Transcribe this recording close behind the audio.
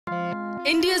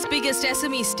India's biggest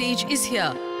SME stage is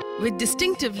here, with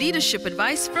distinctive leadership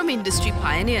advice from industry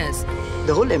pioneers.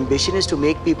 The whole ambition is to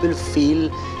make people feel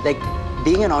like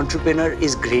being an entrepreneur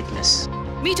is greatness.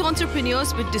 Meet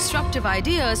entrepreneurs with disruptive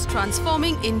ideas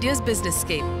transforming India's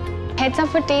businesscape. Heads Up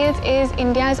for Tails is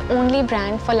India's only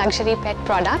brand for luxury pet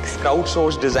products.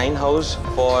 Crowdsourced design house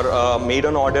for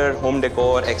made-on-order home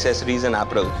decor, accessories and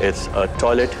apparel. It's a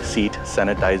toilet seat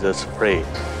sanitizer spray.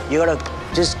 You gotta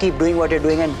just keep doing what you're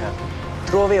doing and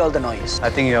throw away all the noise. I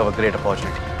think you have a great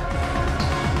opportunity.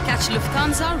 Catch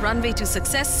Lufthansa Runway to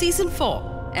Success Season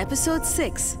 4, Episode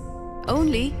 6,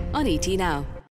 only on ETNOW.